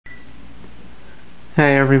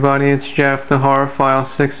Hey everybody, it's Jeff, the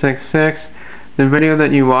Horrorphile 666. The video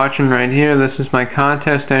that you're watching right here, this is my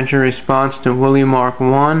contest entry response to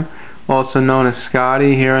williemark1, also known as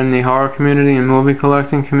Scotty, here in the horror community and movie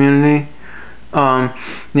collecting community.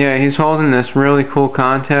 Yeah, he's holding this really cool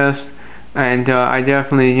contest, and I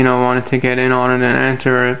definitely, wanted to get in on it and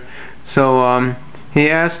enter it. So, he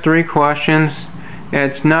asked 3 questions.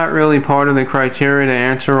 It's not really part of the criteria to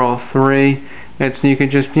answer all 3. You could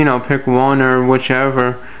just, pick one or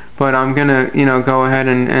whichever, but I'm gonna, go ahead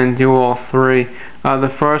and do all 3.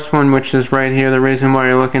 The first one, which is right here, the reason why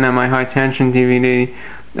you're looking at my high tension DVD,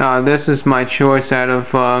 this is my choice out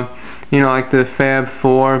of, like the Fab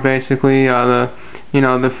 4, basically,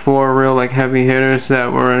 the 4 real, heavy hitters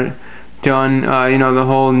that were done, the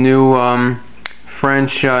whole new,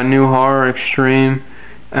 French, new horror extreme,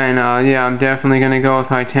 and, yeah, I'm definitely gonna go with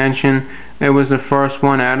high tension. It was the first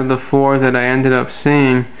one out of the 4 that I ended up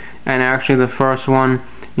seeing, and actually the first one,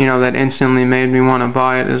 that instantly made me want to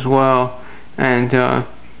buy it as well. And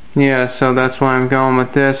yeah, so that's why I'm going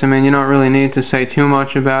with this. I mean, you don't really need to say too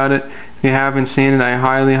much about it. If you haven't seen it, I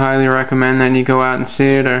highly recommend that you go out and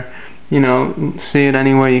see it, or see it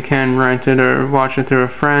any way you can, rent it or watch it through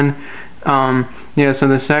a friend. Yeah, so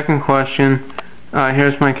the second question,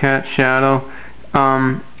 here's my cat Shadow.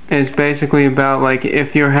 Is basically about,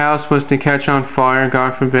 if your house was to catch on fire,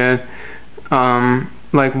 God forbid,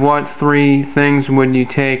 what 3 things would you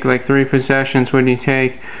take, 3 possessions would you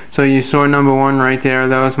take? So you saw number 1 right there,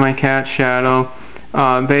 that was my cat Shadow.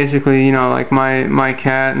 Basically, my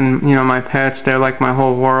cat and, my pets, they're like my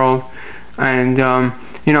whole world. And,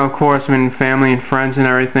 of course, I mean, family and friends and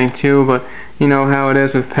everything too, but you know how it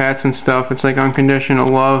is with pets and stuff, it's like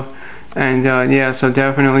unconditional love. And, yeah, so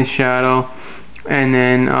definitely Shadow. And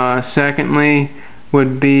then secondly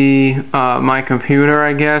would be my computer,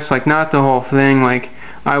 I guess, not the whole thing,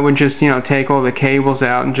 I would just take all the cables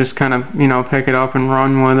out and just kind of pick it up and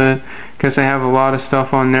run with it, because I have a lot of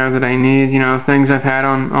stuff on there that I need, things I've had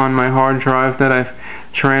on my hard drive that I've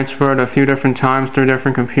transferred a few different times through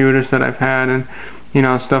different computers that I've had, and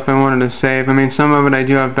stuff I wanted to save. I mean, some of it I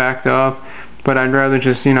do have backed up, but I'd rather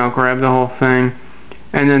just grab the whole thing.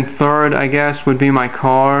 And then third, I guess, would be my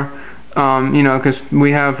car. Because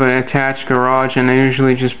we have an attached garage, and I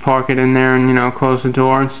usually just park it in there and, close the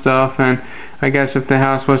door and stuff, and I guess if the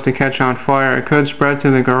house was to catch on fire, it could spread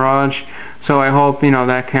to the garage, so I hope,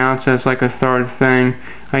 that counts as a third thing.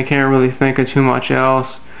 I can't really think of too much else.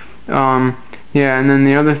 Yeah, and then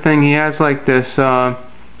the other thing, he has,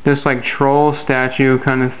 this troll statue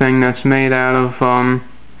kind of thing that's made out of,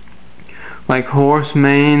 horse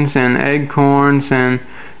manes and acorns and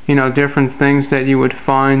different things that you would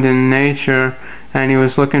find in nature, and he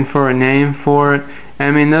was looking for a name for it.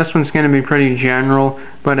 I mean, this one's going to be pretty general,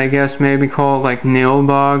 but I guess maybe call it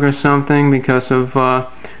Nilbog or something, because of,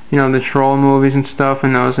 the troll movies and stuff,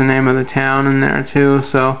 and that was the name of the town in there too,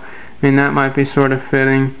 so, I mean, that might be sort of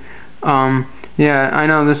fitting. Yeah, I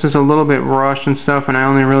know this is a little bit rushed and stuff, and I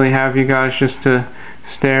only really have you guys just to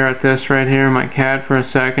stare at this right here, my cat, for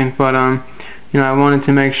a second, but, I wanted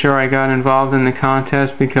to make sure I got involved in the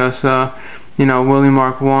contest because,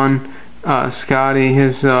 williemark1, Scotty,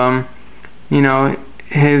 his, I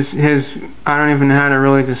don't even know how to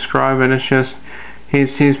really describe it. It's just,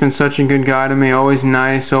 he's been such a good guy to me, always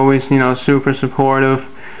nice, always, super supportive,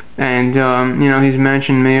 and, he's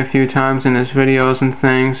mentioned me a few times in his videos and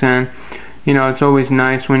things, and, it's always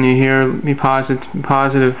nice when you hear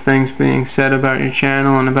positive things being said about your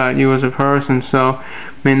channel and about you as a person. So,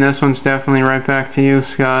 I mean, this one's definitely right back to you,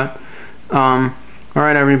 Scott.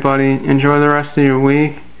 Alright, everybody, enjoy the rest of your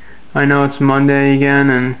week. I know it's Monday again,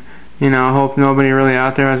 and, I hope nobody really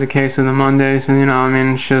out there has a case of the Mondays, and, I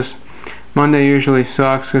mean, it's just, Monday usually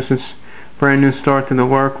sucks because it's a brand new start to the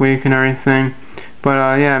work week and everything.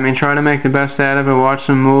 But, yeah, I mean, try to make the best out of it, watch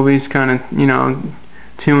some movies, kind of,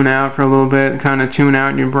 tune out for a little bit, kind of tune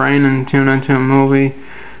out your brain and tune into a movie.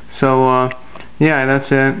 So, yeah,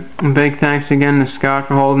 that's it. Big thanks again to Scott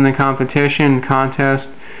for holding the contest,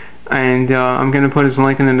 and I'm going to put his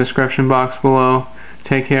link in the description box below.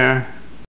 Take care.